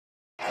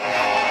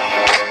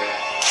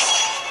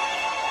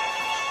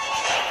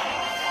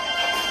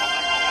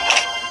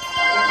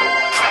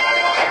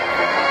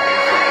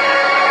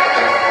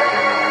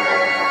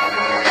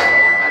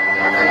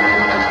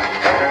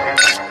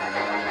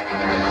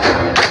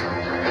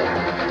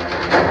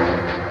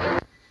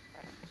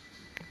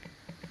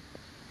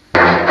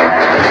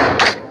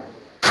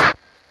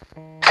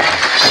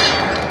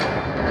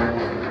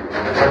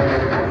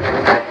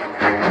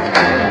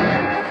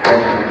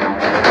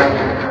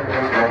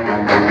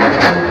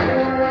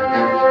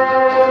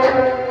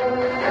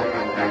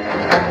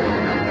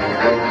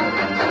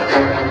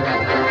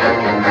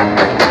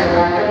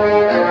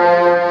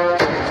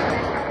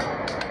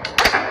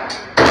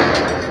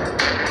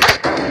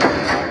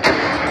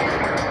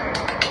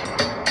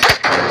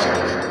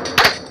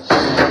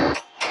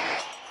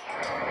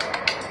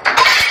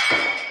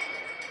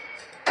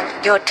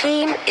Your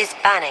team is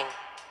banning.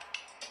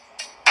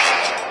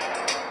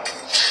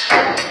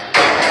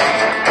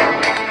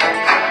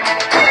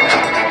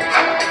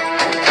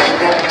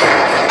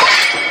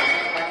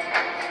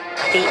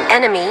 The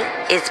enemy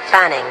is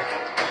banning.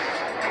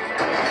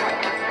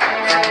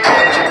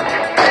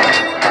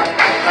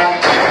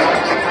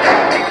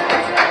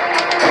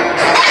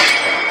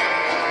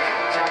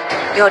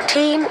 Your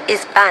team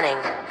is banning.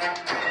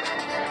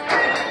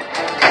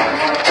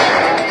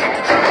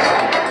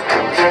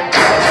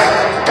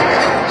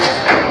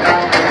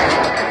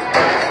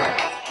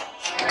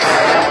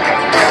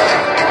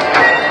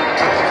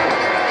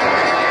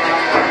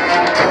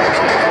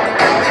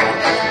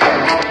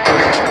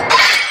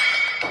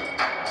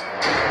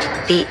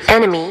 The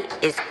enemy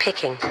is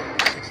picking.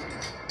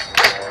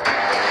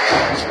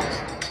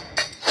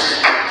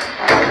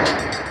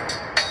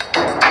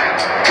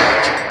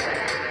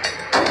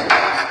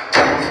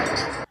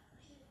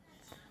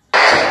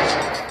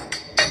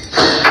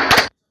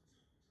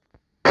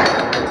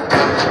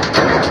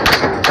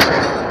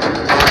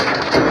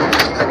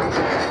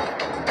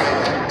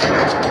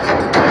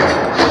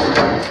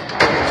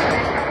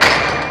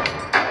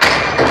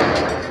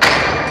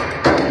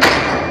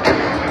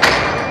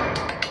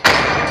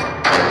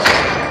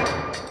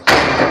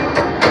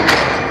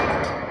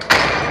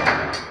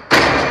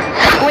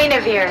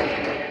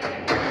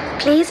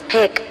 Please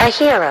pick a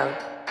hero.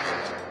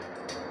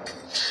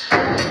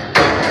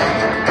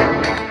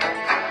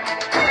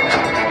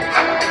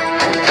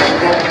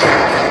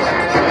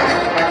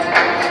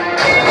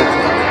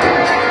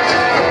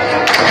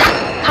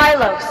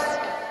 Hylos.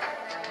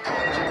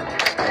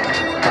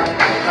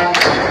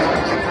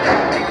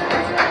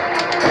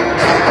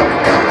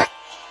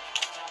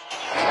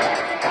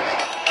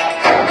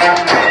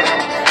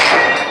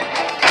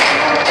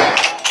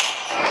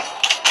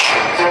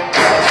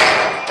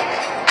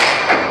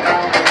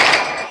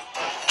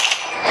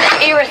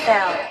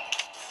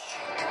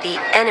 The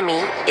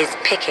enemy is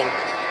picking.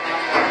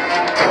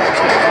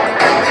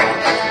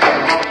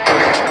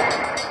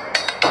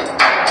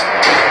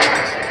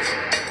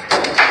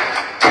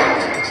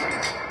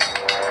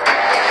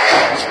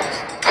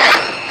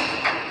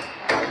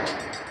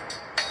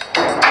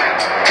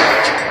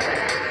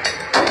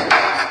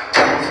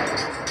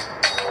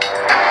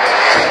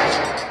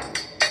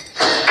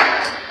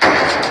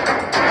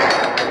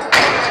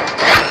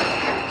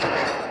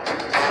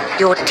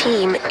 Your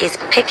team is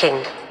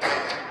picking.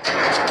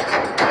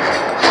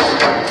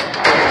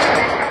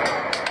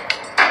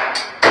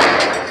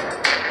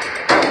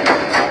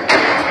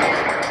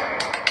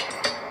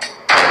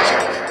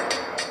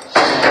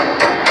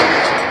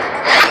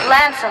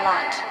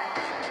 Lancelot.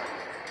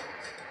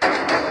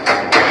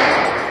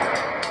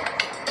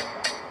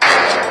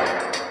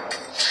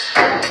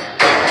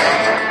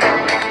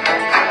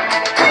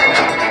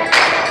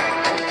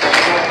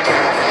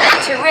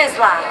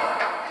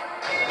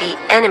 The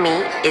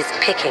enemy is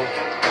picking.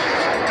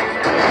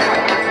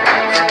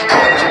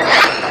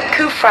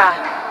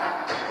 Kufra.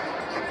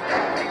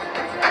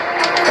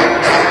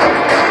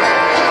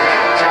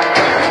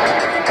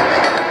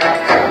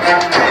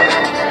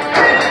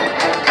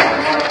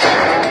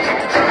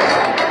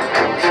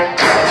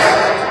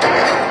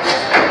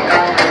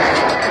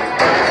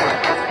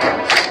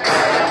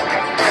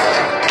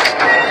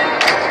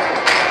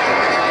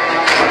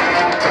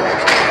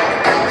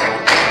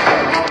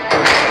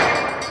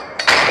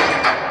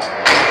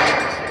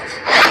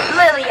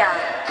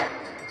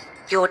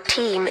 Your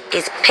team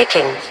is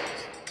picking.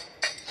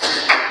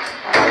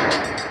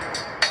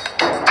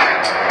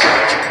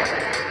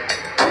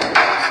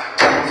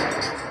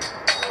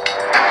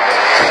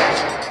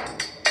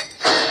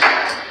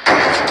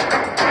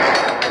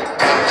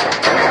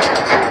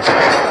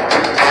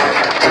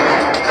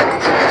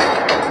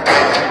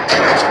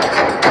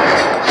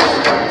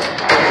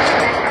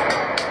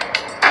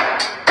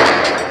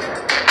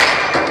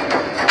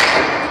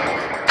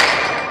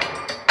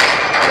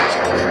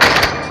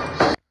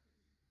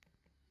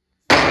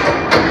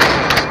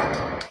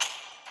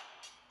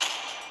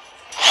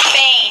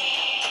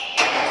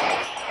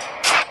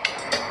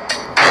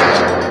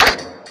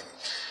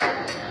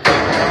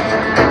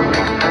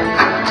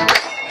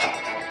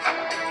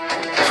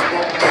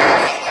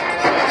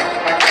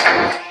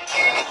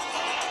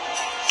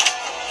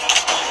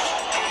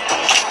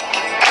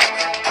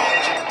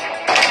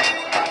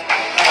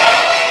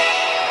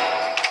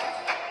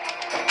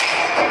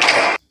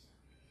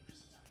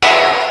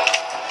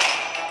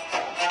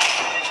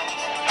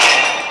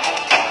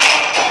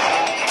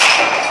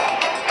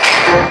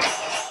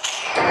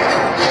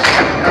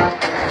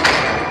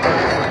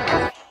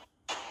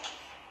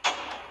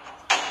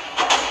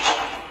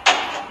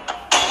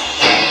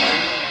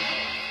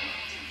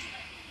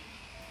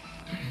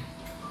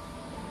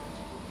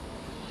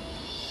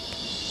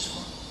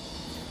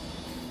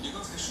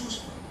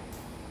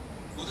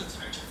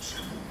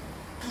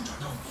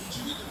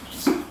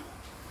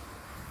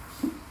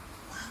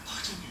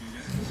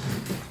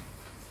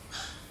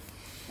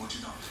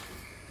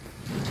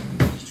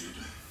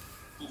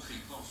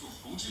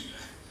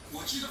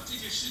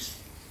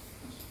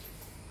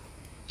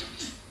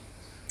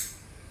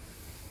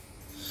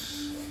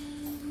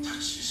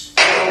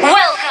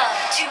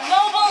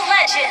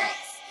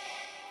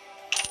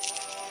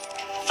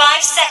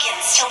 5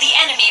 seconds till the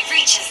enemy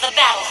reaches the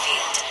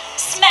battlefield.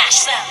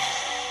 Smash them!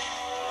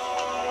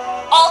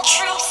 All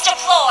troops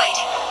deployed!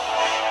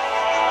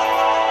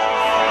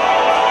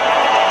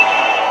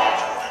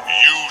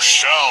 You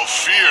shall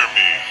fear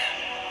me.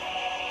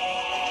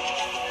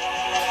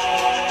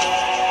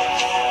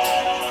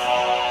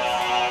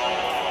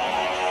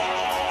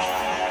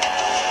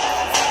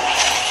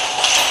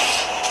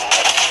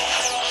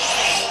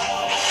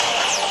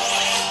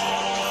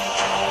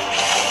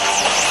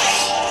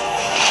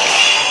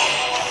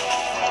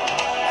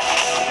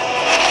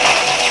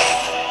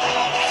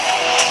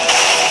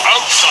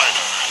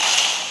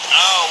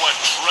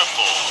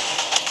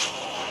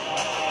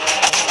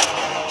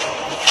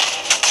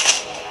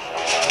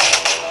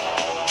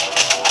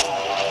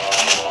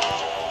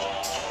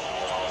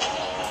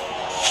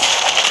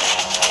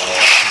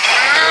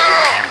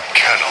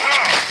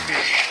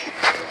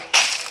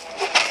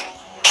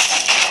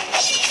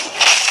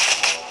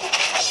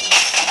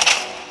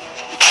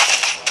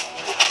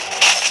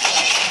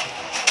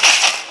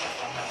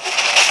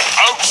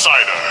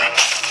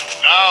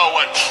 Now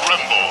and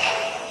tremble.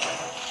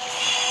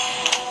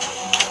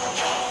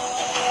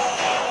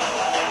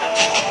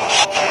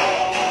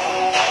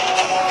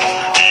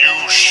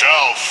 You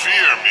shall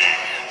fear me.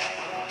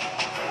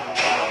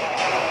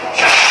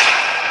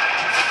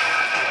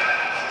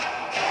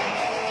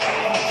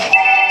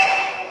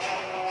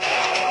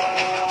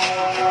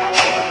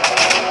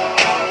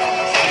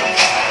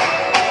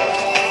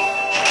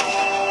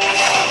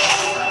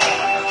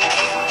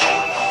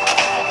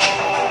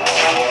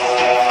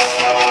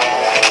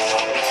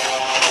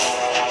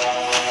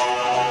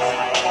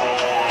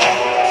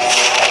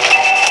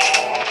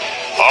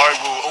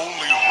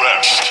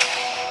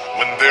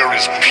 There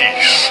is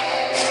peace.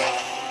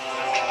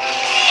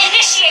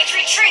 Initiate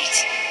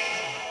retreat!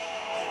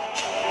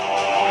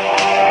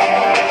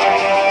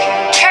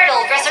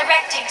 Turtle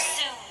resurrecting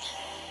soon.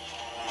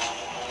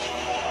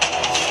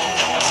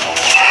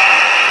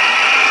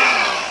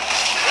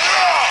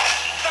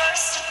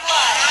 First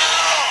blood.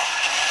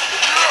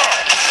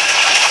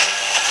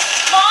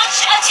 Launch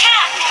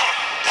attack!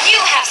 You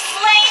have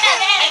slain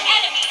an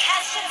enemy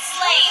has been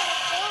slain.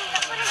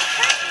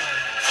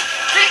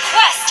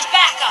 Request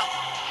backup.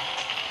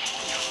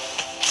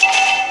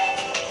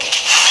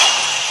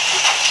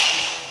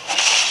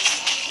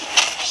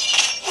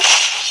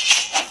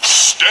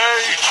 Stay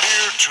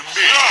near to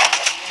me.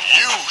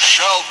 You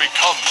shall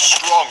become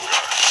stronger.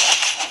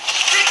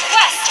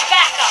 Request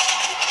backup.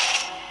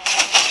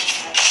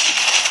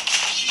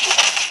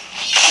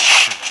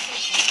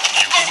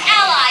 An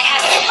ally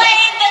has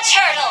slain the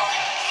turtle.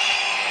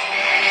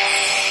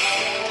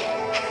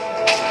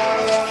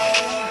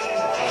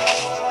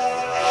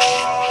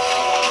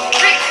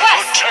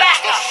 Request Protect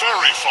backup. the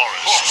fairy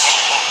forests.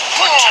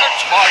 Protect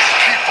my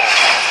people.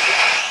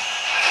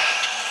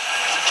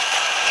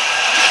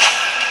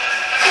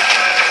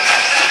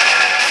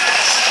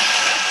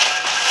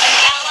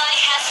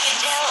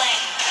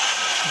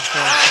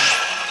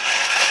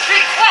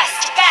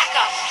 Request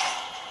backup!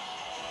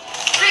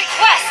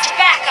 Request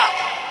backup!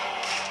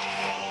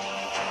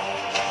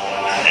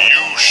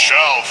 You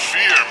shall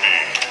fear me.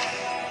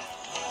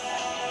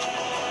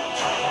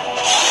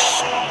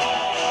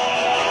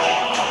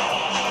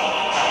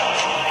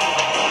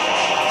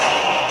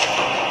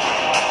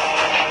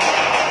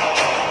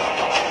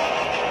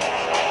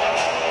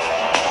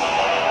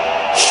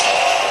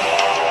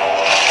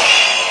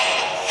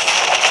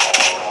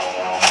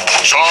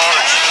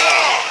 Charge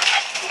forward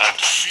and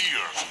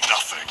fear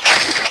nothing.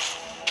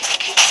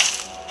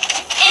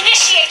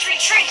 Initiate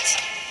retreat!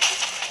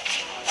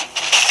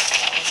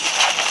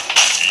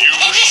 You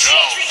shall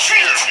Initiate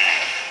fear retreat! me.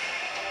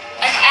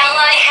 An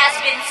ally has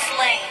been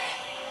slain.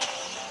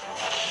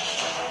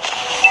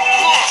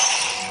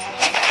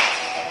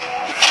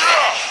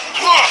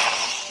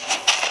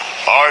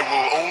 I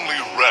will only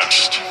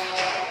rest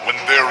when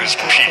there is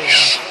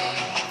peace.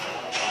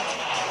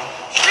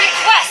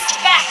 Request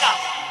backup!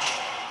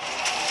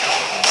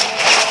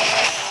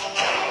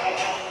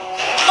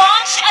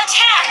 Launch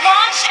attack!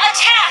 Launch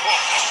attack!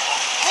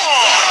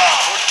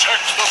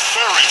 Protect the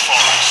fairy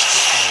forests.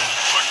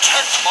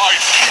 Protect my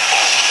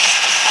people.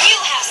 You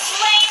have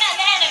slain an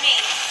enemy.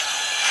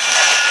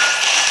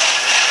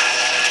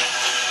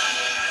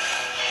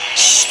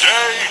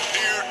 Stay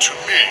near to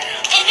me.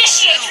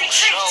 Initiate You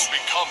retreat! shall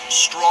become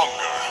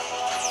stronger.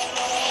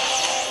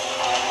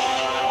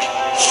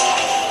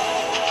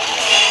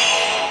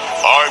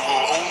 I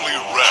will only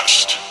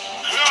rest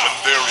when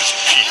there is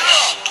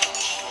peace.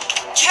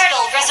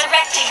 Turtle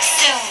resurrecting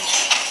soon.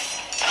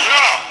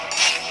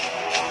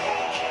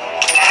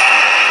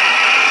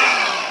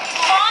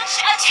 Launch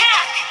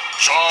attack!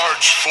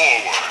 Charge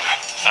forward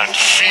and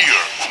fear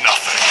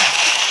nothing.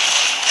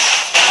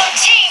 Your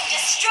team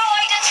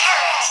destroyed a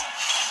turret.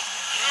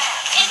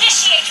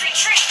 Initiate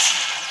retreat.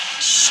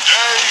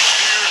 Stay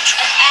near to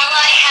An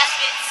ally has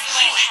been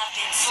slain. You have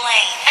been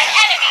slain. An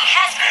enemy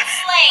has been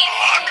slain.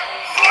 blood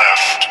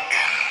left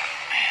in.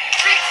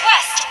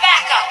 Request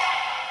backup.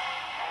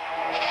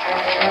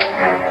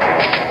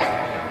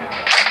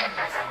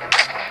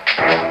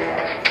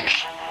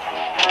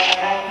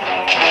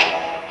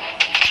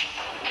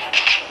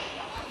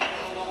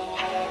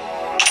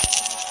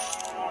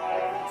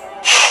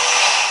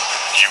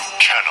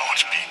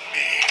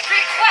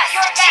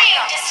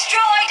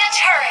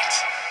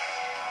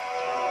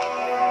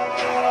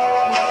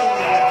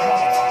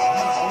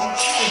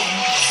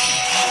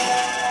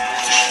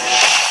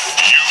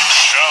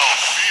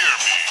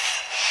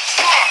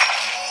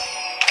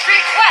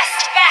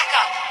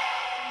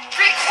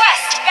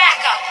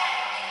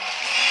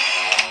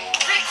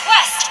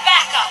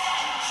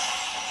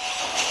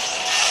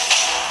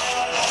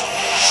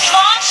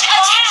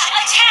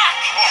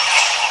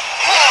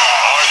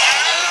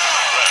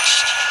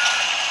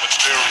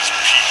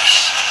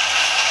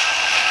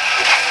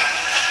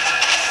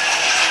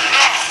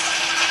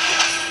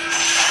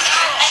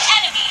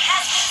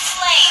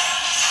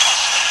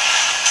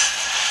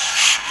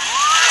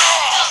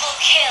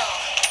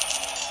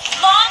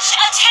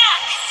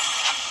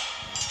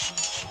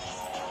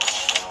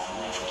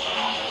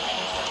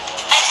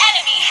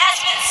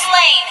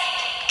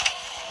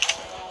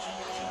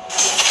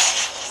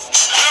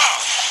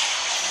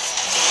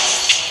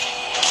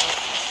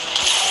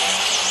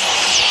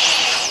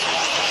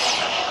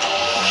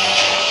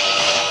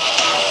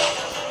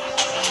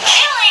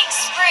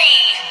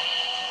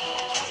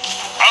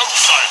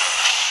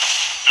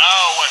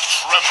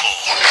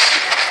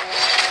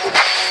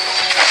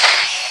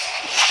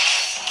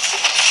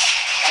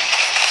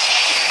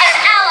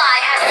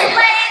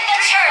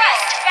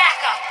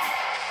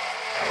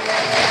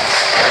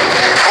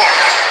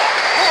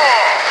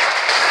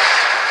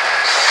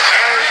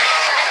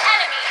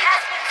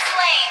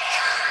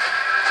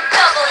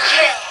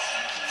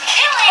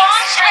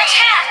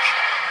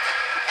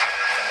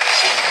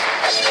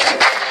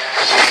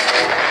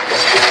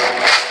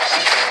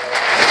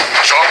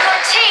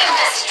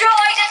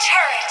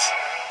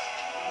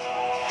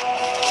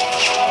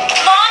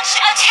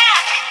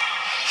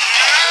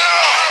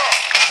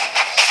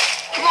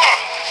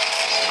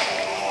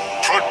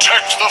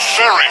 the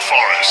fairy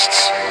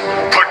forests.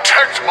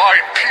 Protect my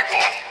people.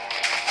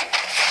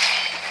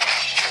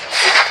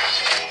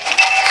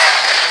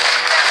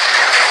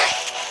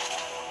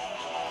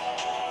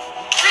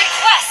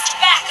 Request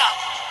backup.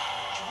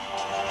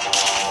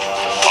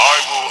 I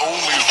will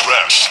only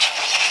rest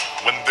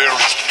when there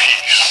is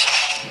peace.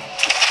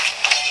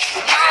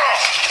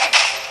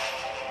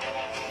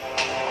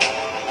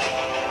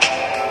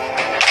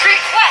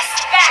 Request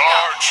backup.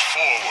 Charge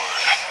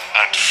forward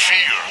and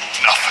fear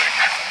nothing.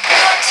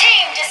 Your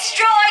team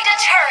destroyed a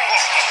turret.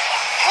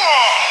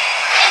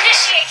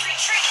 Initiate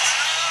retreat.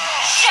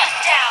 Shut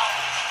down.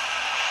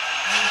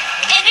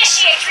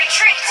 Initiate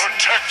retreat.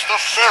 Protect the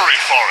fairy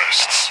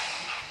forests.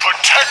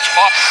 Protect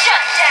my...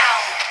 Shut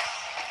down.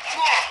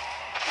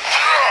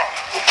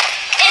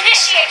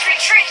 Initiate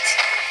retreat.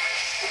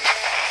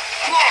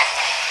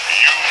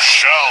 You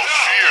shall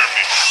fear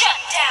me.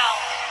 Shut down.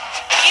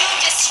 You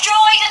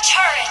destroyed a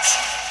turret.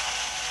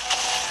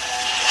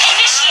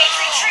 Initiate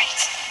retreat.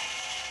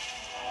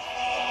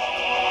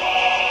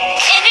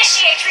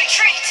 Initiate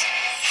retreat.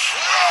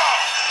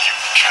 You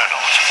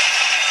cannot.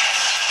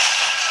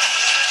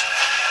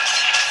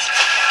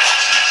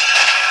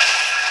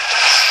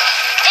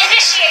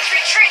 Initiate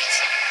retreat.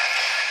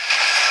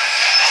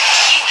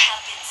 You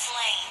have been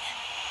slain.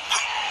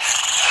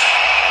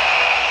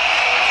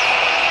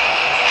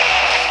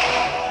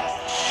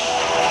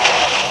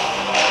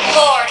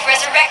 Lord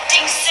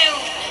resurrecting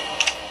soon.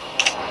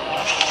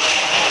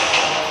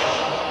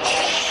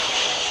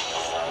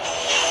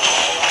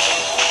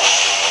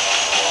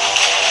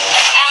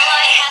 An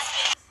ally has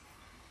been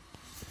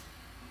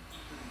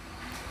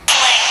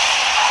slain.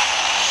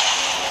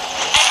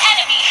 An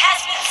enemy has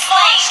been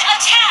slain.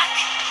 Attack!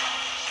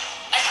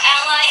 An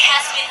ally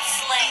has been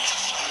slain.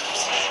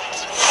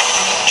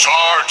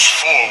 Charge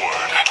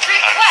forward.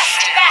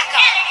 Request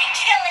backup. Enemy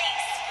killing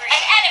spree.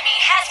 An enemy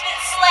has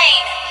been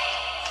slain.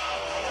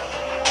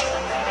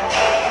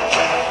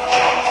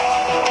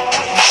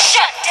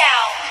 Shut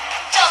down.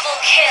 Double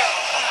kill.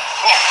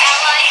 An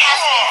ally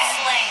has been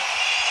slain.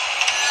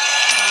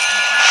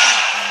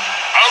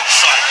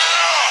 Outsider.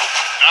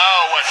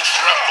 Now and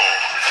tremble.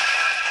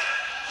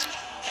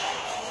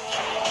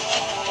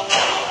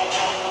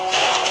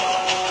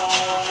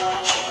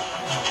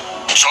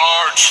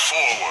 Charge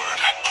forward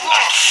and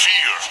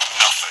fear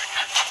nothing.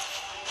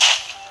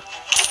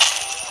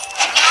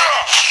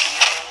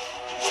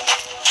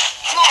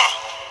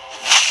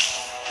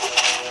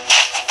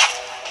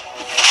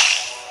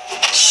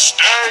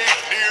 Stay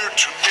near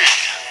to me.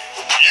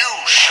 You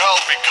shall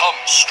become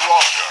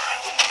stronger.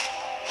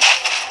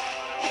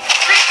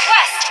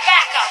 Request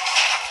backup.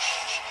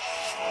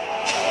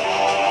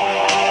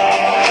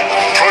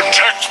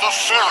 Protect the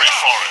fairy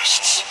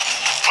forests.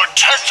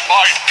 Protect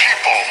my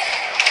people.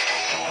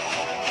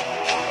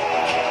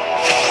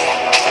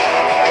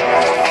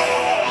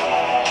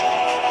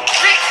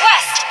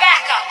 Request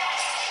backup.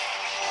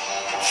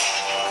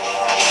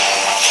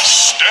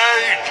 Stay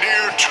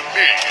near to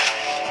me.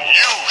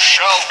 You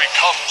shall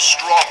become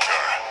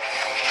stronger.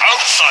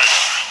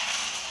 Outsider,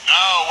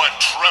 now and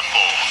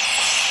tremble.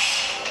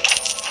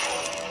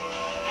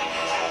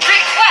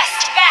 Request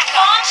back.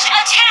 Launch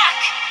attack.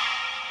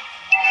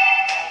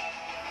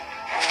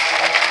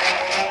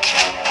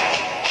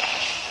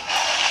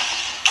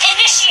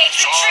 Initiate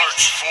retreat.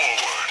 Charge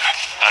forward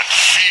and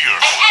fear.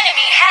 An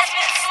enemy has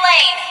been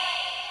slain.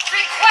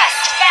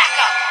 Request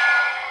backup.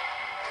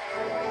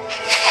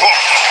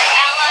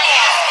 Ally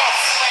has been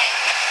slain.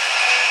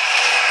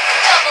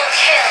 Double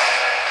kill.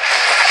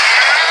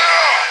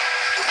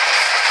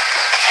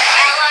 An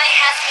ally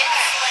has been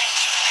slain.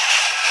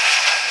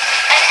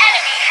 An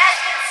enemy has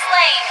been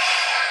slain.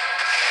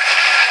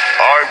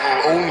 I will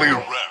only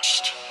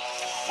rest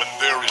when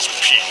there is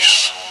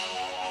peace.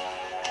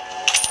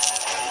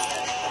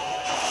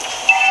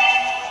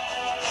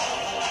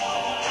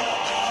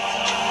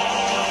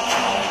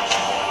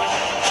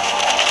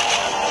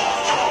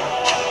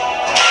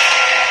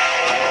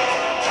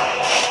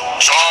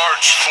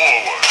 Charge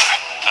forward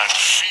and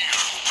fear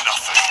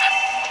nothing.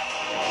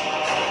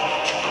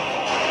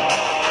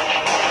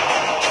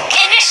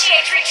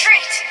 Initiate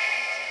retreat.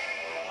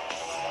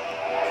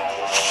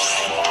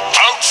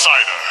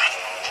 Outsider,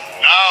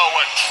 now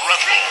and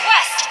tremble.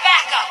 Request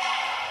backup.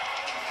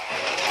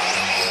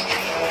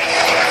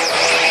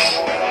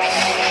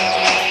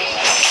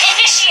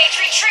 Initiate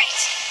retreat.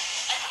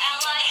 An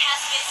ally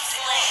has been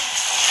slain.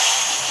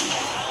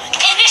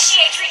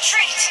 Initiate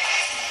retreat.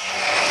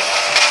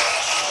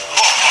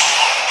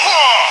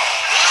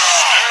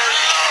 Stay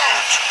near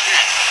to me.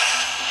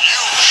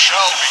 You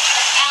shall be.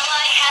 An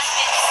ally has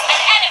been slain.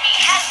 An enemy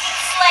has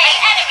been slain.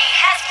 An enemy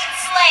has been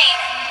slain.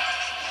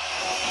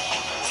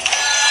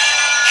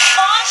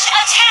 Launch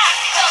attack.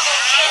 Double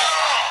kill.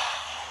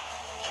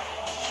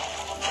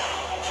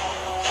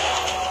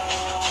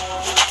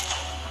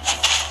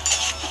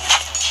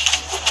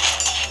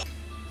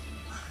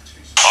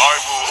 I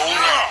will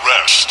only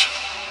rest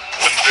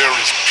when there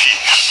is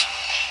peace.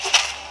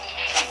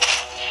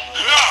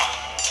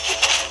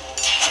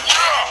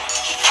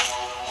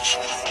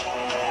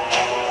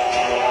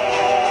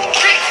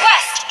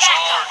 Request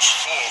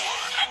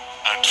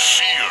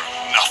fear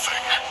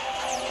nothing.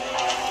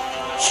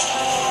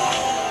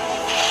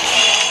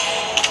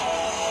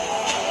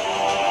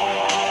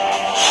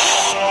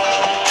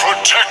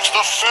 Protect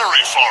the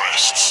fairy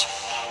forests.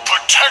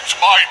 Protect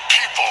my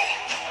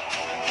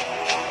people.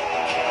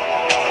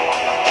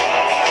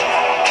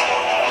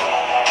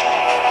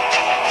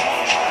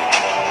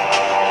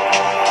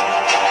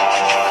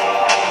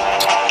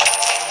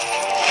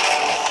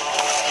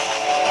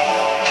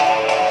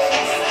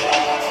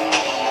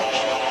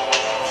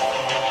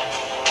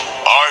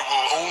 I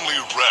will only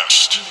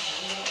rest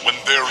when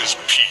there is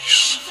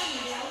peace.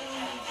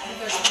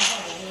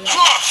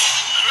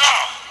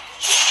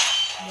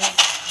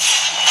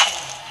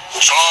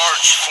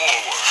 Charge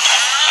forward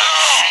and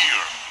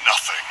fear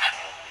nothing.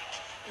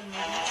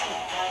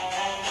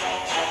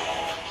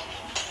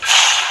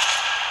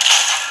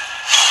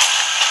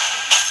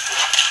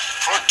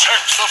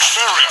 Protect the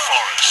fairy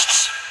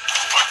forests.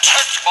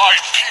 Protect my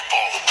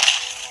people.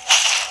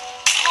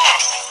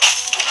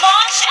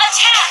 Launch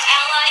attack!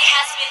 Ally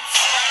has been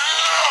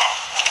slain.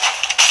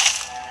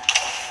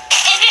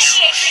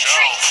 Initiate Shall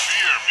retreat.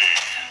 fear me.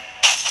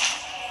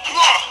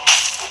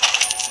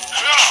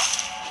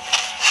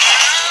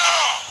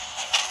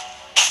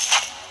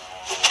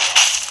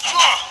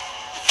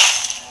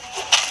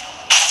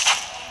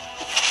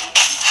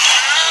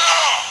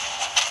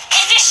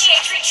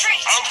 Initiate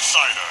retreat.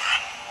 Outsider,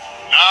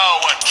 now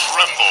and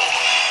tremble.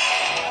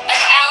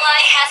 An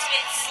ally has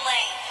been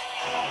slain.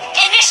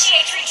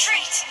 Initiate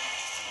retreat.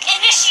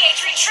 Initiate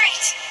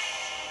retreat.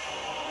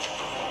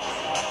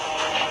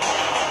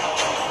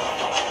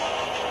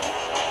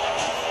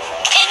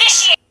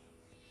 Initiate.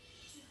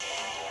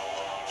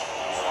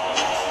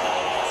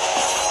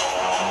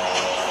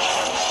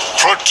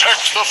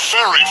 Protect the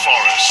fairy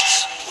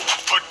forests.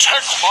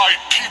 Protect my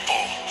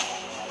people.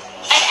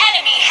 An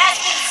enemy has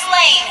been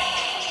slain.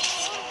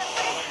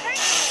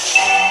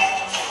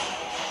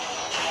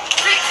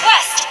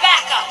 Request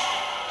backup.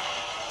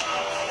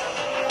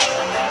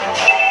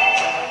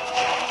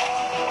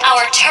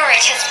 Our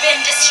turret has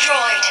been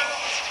destroyed.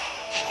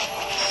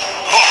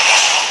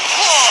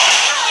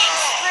 Killing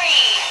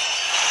spree.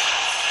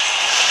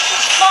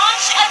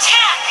 Launch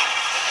attack.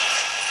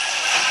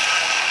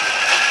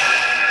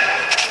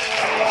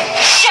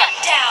 Shut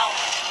down.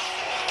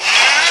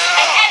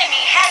 An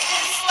enemy has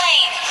been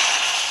slain.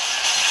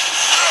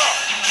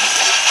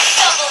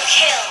 Double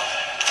kill.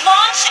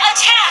 Launch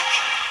attack.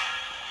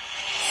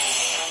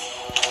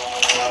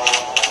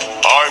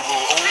 I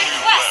will only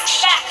Request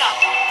rest backup.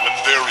 when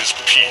there is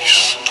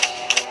peace.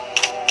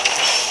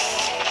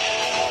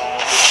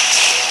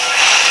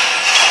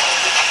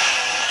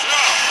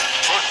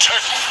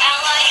 Protect. An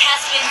ally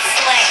has been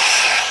slain.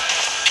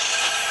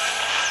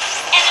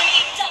 Enemy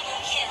double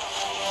kill.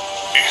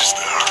 Is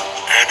there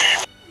any?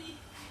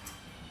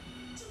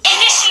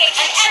 Initiate.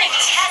 An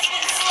enemy has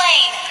been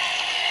slain.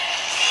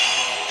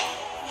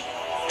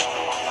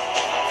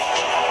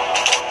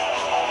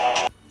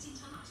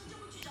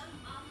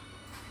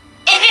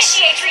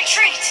 Initiate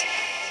retreat.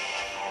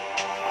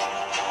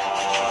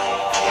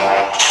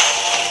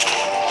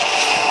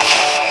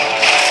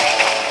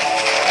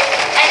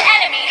 An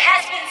enemy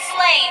has been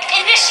slain.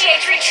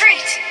 Initiate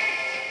retreat.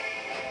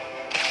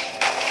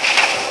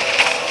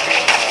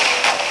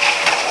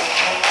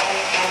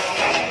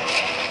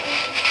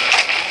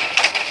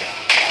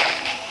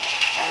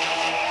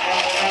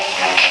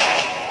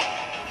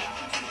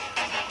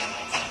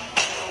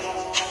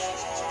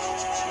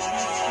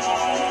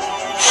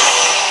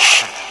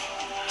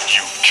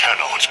 You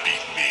cannot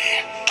beat me.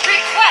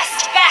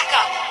 Request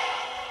backup.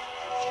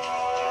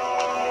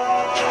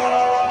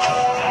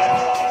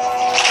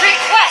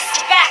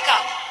 Request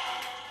backup.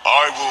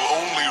 I will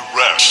only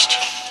rest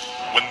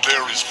when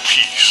there is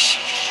peace.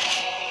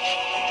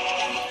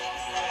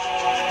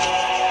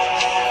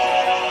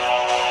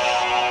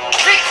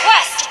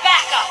 Request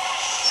backup.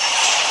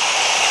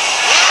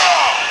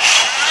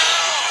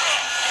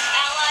 An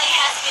ally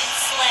has been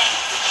slain.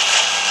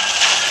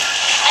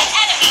 An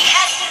enemy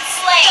has been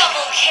slain.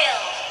 Double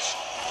kill.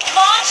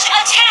 Launch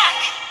attack.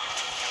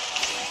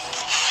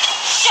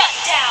 Shut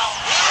down.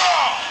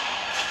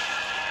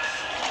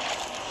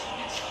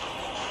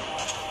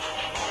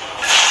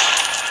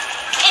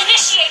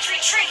 Initiate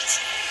retreat.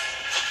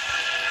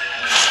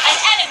 An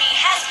enemy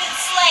has been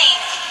slain.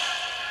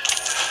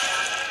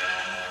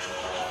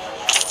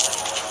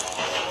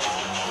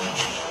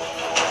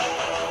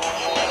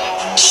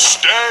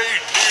 Stay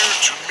near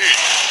to me.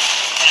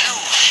 You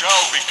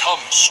shall become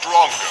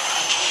stronger.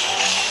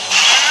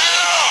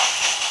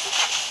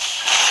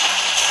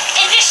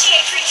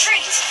 Initiate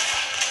retreat.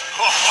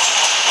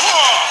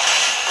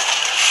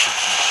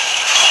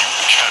 You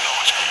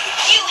cannot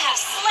beat. You have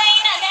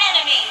slain an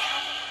enemy.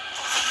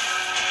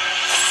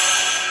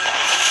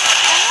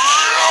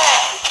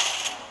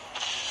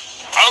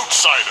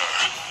 Outsider,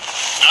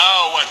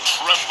 now and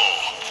tremble.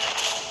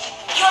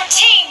 Your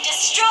team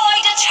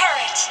destroyed a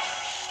turret.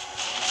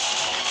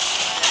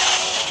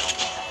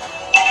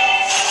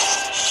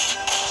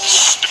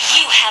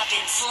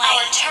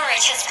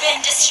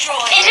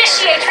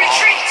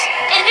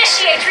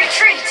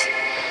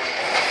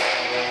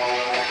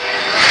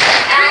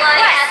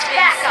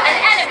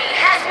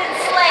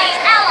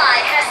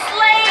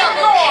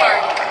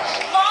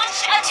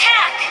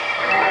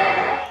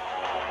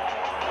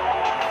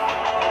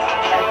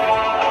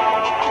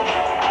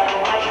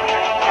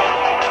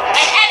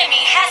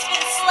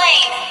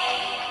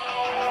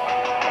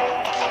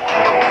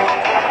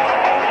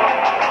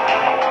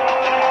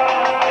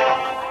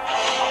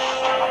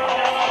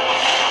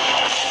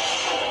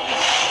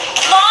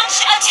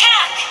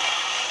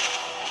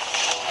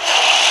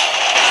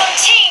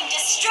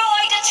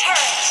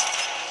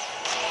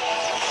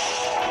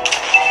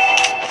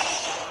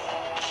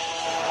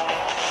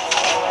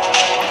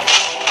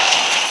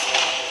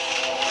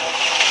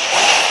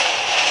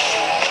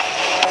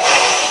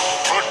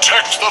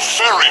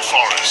 fairy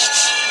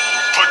forests.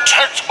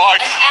 Protect my...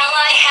 An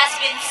ally has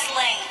been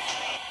slain.